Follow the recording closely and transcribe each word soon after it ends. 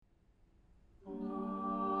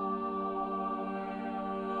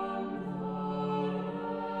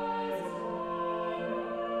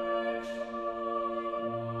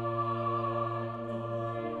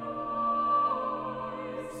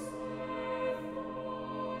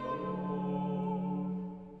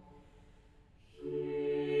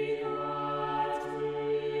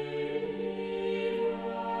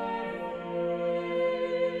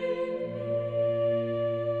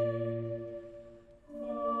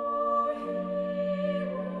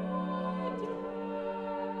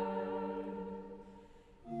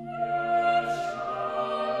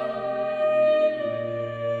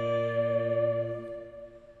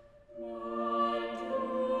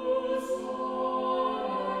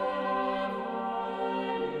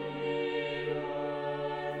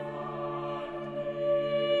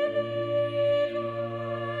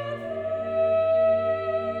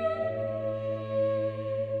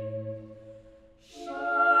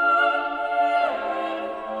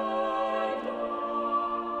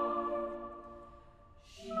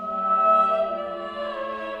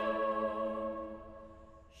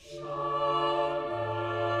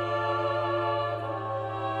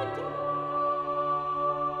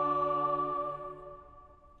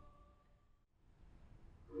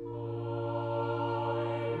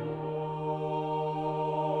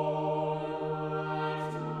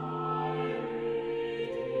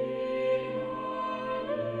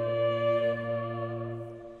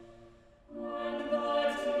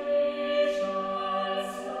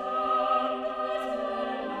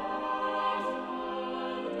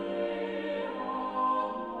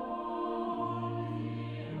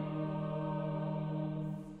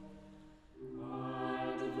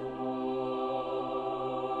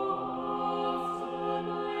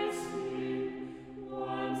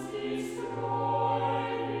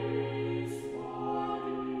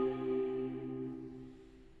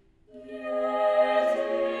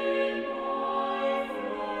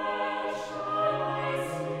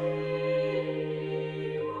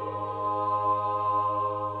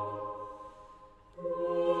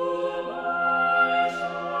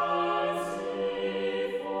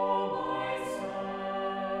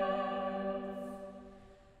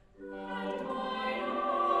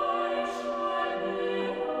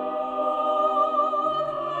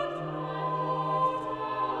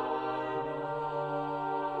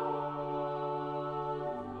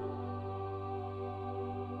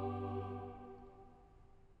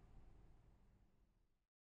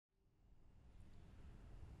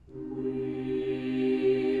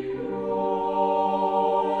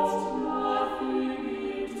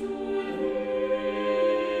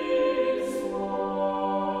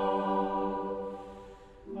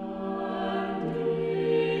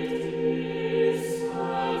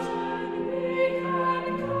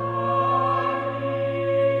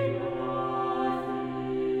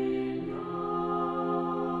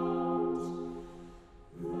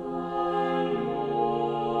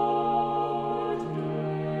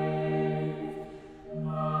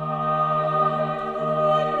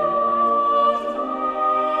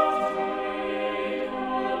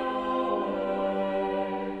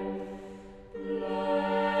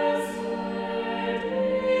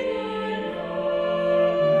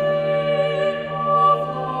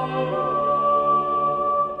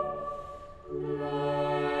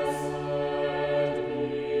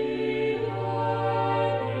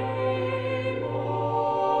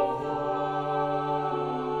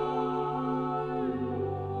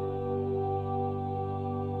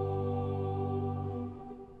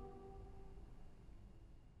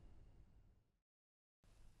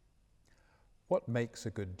What makes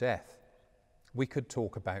a good death? We could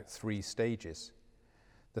talk about 3 stages.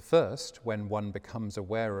 The first, when one becomes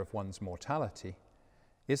aware of one's mortality,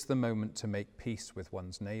 is the moment to make peace with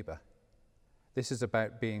one's neighbour. This is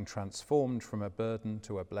about being transformed from a burden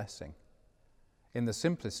to a blessing. In the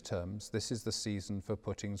simplest terms, this is the season for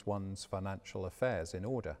putting one's financial affairs in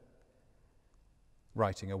order.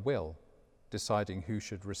 Writing a will, deciding who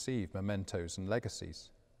should receive mementos and legacies.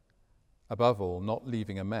 Above all, not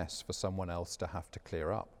leaving a mess for someone else to have to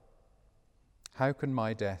clear up. How can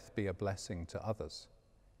my death be a blessing to others?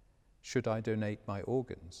 Should I donate my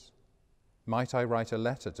organs? Might I write a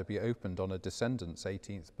letter to be opened on a descendant's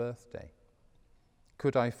 18th birthday?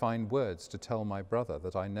 Could I find words to tell my brother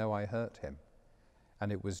that I know I hurt him,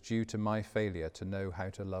 and it was due to my failure to know how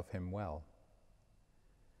to love him well?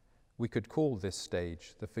 We could call this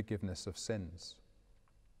stage the forgiveness of sins.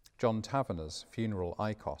 John Taverner's funeral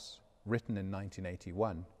Ikos, written in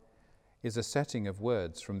 1981, is a setting of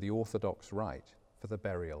words from the Orthodox rite for the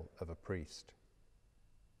burial of a priest.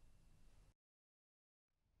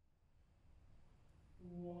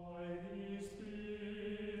 Why these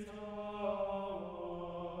bitter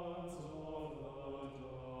words of the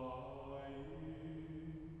dying?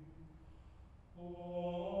 O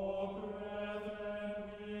brethren,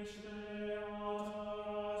 which they utter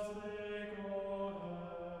as they go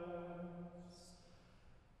hence,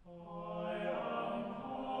 I am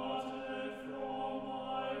parted from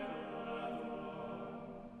my brethren,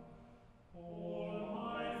 all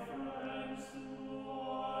my friends do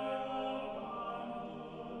I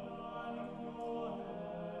abandon.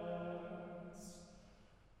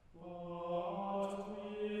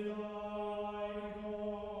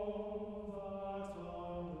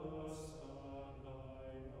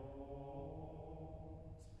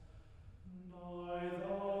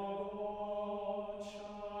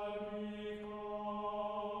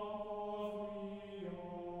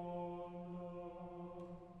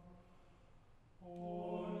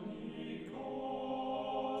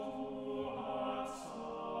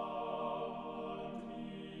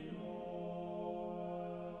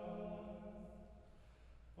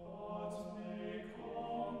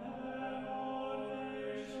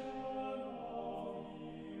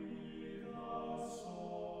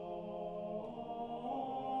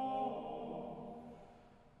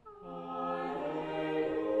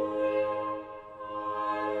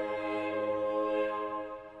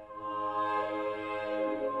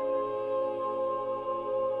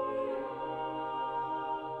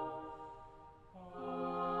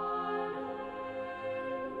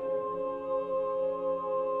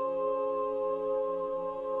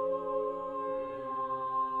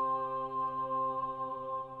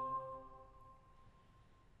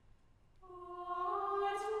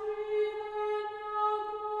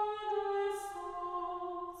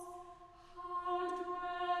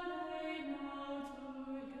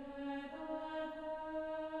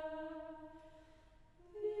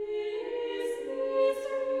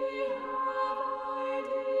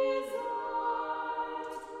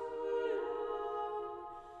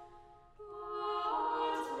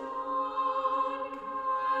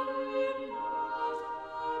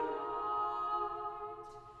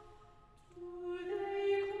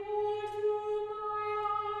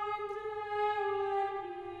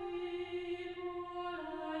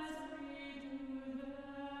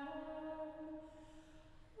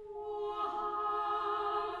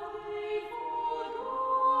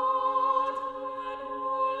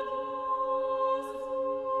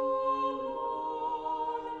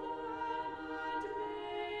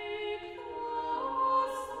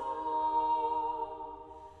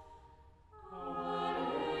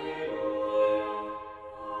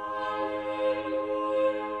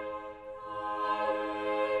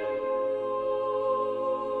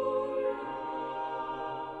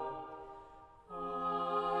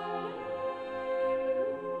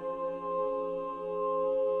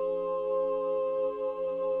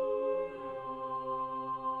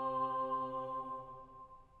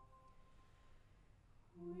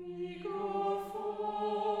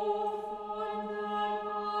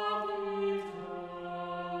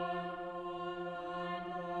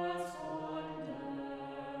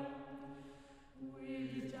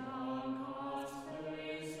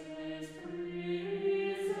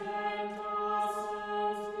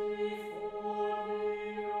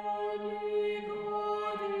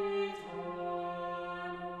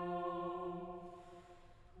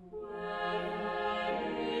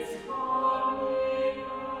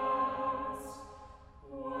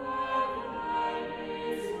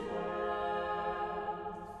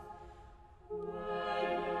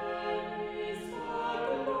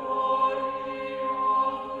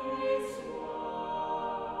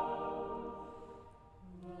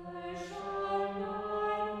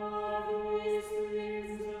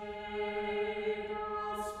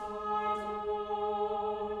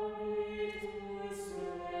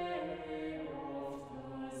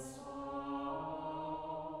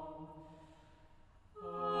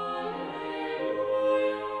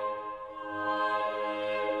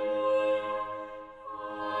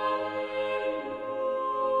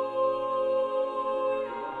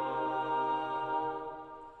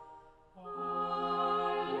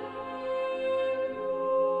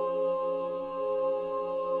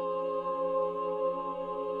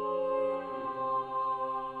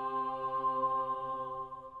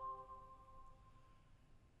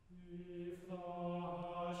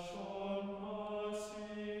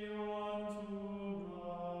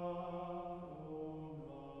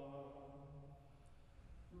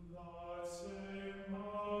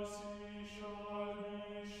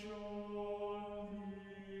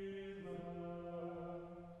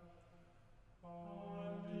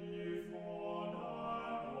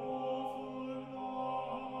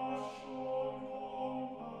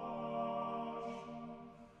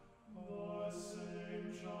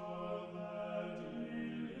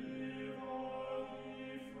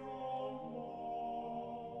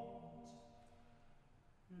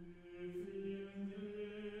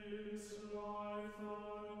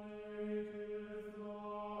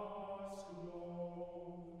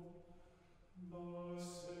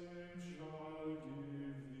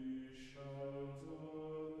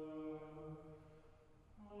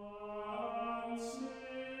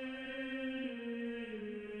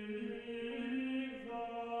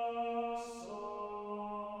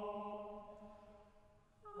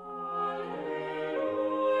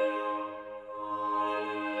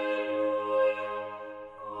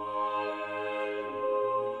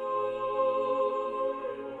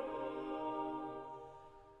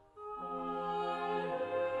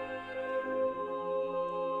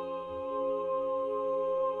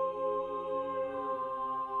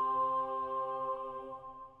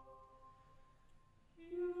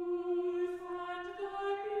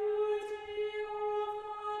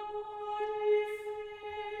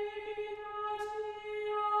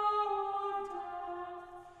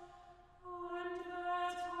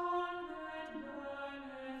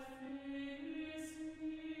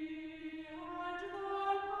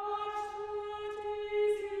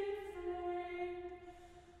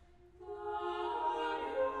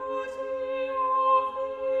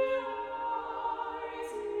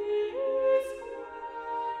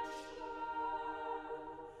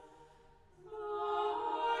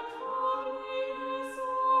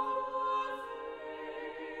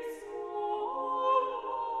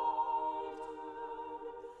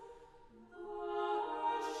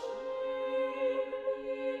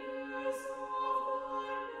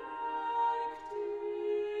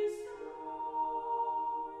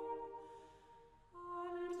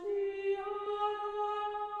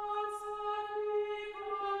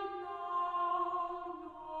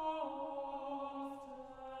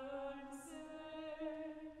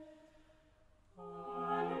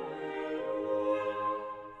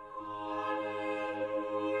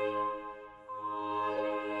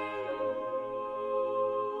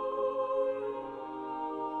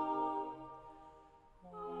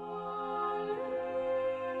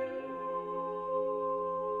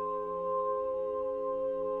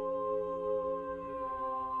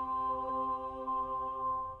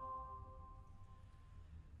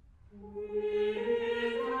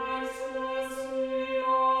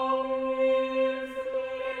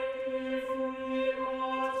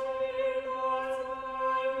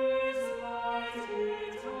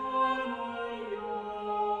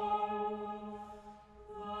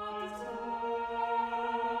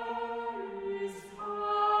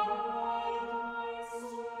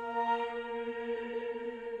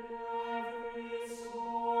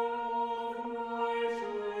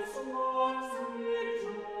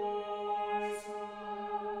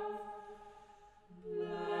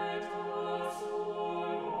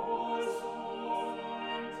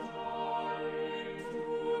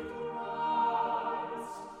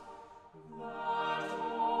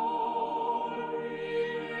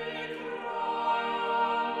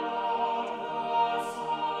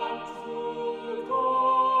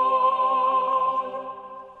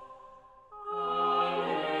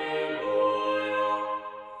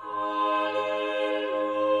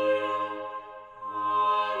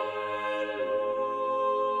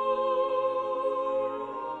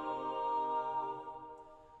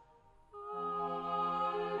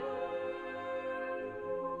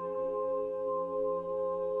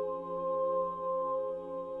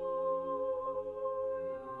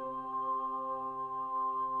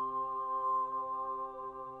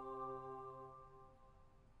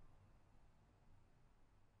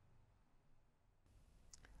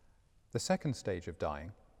 The second stage of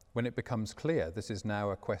dying, when it becomes clear this is now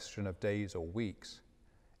a question of days or weeks,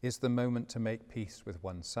 is the moment to make peace with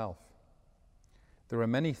oneself. There are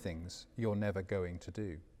many things you're never going to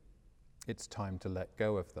do. It's time to let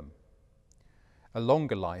go of them. A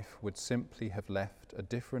longer life would simply have left a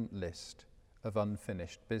different list of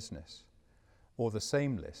unfinished business, or the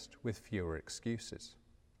same list with fewer excuses.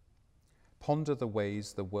 Ponder the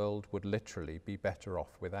ways the world would literally be better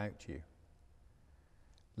off without you.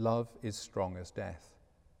 Love is strong as death.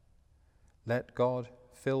 Let God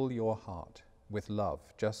fill your heart with love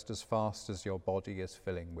just as fast as your body is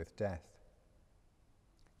filling with death.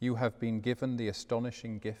 You have been given the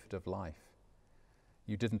astonishing gift of life.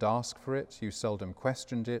 You didn't ask for it, you seldom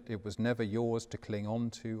questioned it, it was never yours to cling on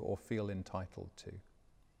to or feel entitled to.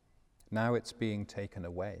 Now it's being taken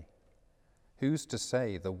away. Who's to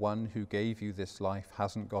say the one who gave you this life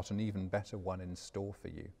hasn't got an even better one in store for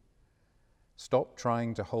you? Stop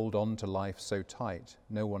trying to hold on to life so tight,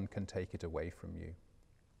 no one can take it away from you.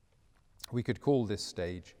 We could call this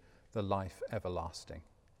stage the life everlasting.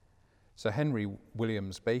 Sir Henry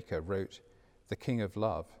Williams Baker wrote The King of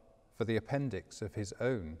Love for the appendix of his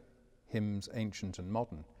own Hymns Ancient and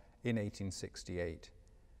Modern in 1868.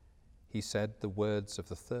 He said the words of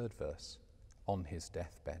the third verse on his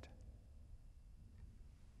deathbed.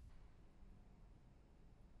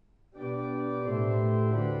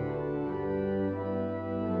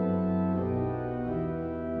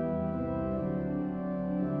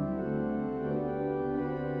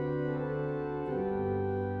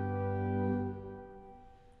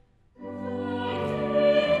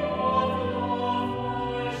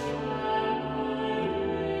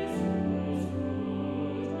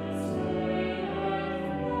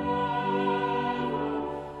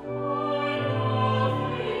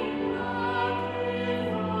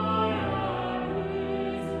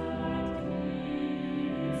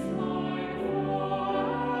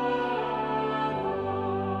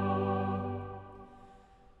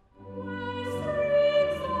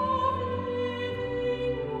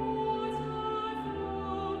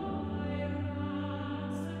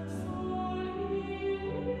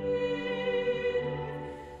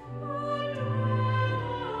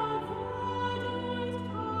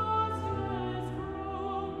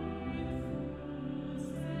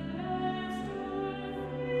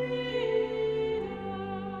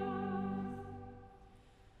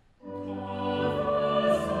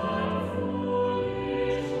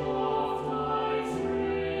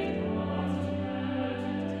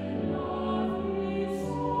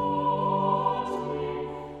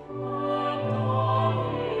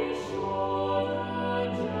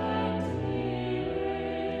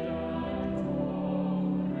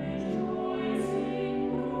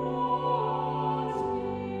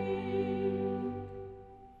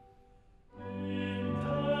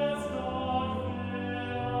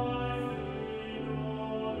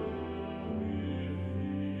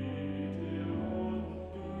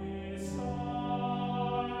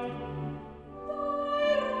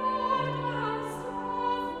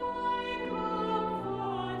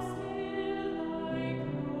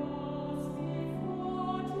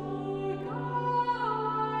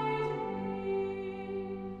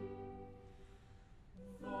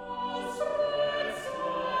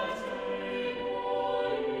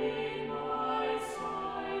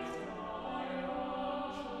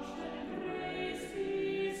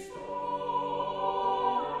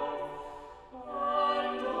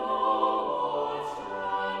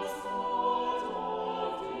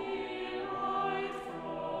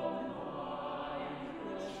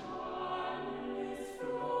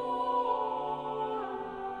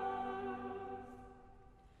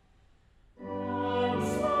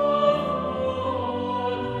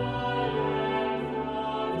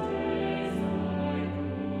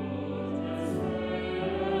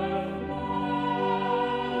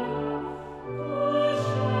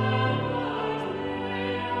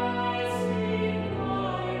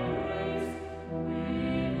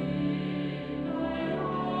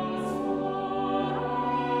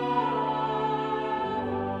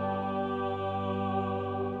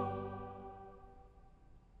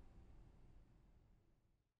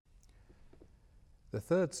 The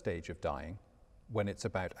third stage of dying, when it's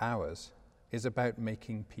about ours, is about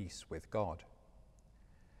making peace with God.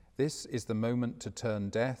 This is the moment to turn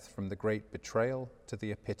death from the great betrayal to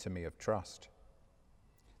the epitome of trust.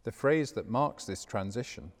 The phrase that marks this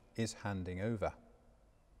transition is handing over.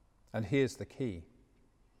 And here's the key.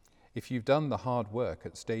 If you've done the hard work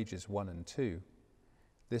at stages 1 and 2,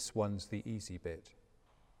 this one's the easy bit.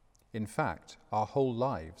 In fact, our whole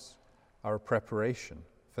lives are a preparation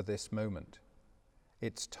for this moment.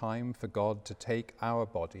 It's time for God to take our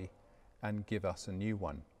body and give us a new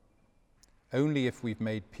one. Only if we've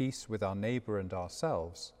made peace with our neighbour and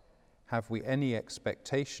ourselves have we any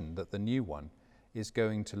expectation that the new one is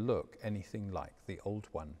going to look anything like the old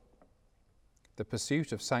one. The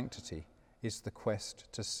pursuit of sanctity is the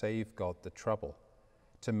quest to save God the trouble,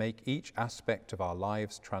 to make each aspect of our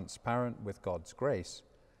lives transparent with God's grace,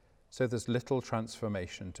 so there's little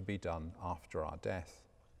transformation to be done after our death.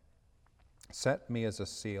 Set me as a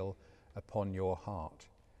seal upon your heart,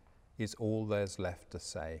 is all there's left to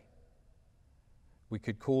say. We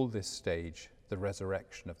could call this stage the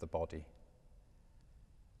resurrection of the body.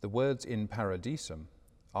 The words in Paradisum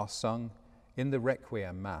are sung in the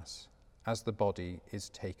Requiem Mass as the body is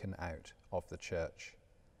taken out of the church.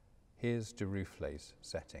 Here's de Ruflet's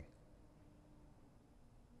setting.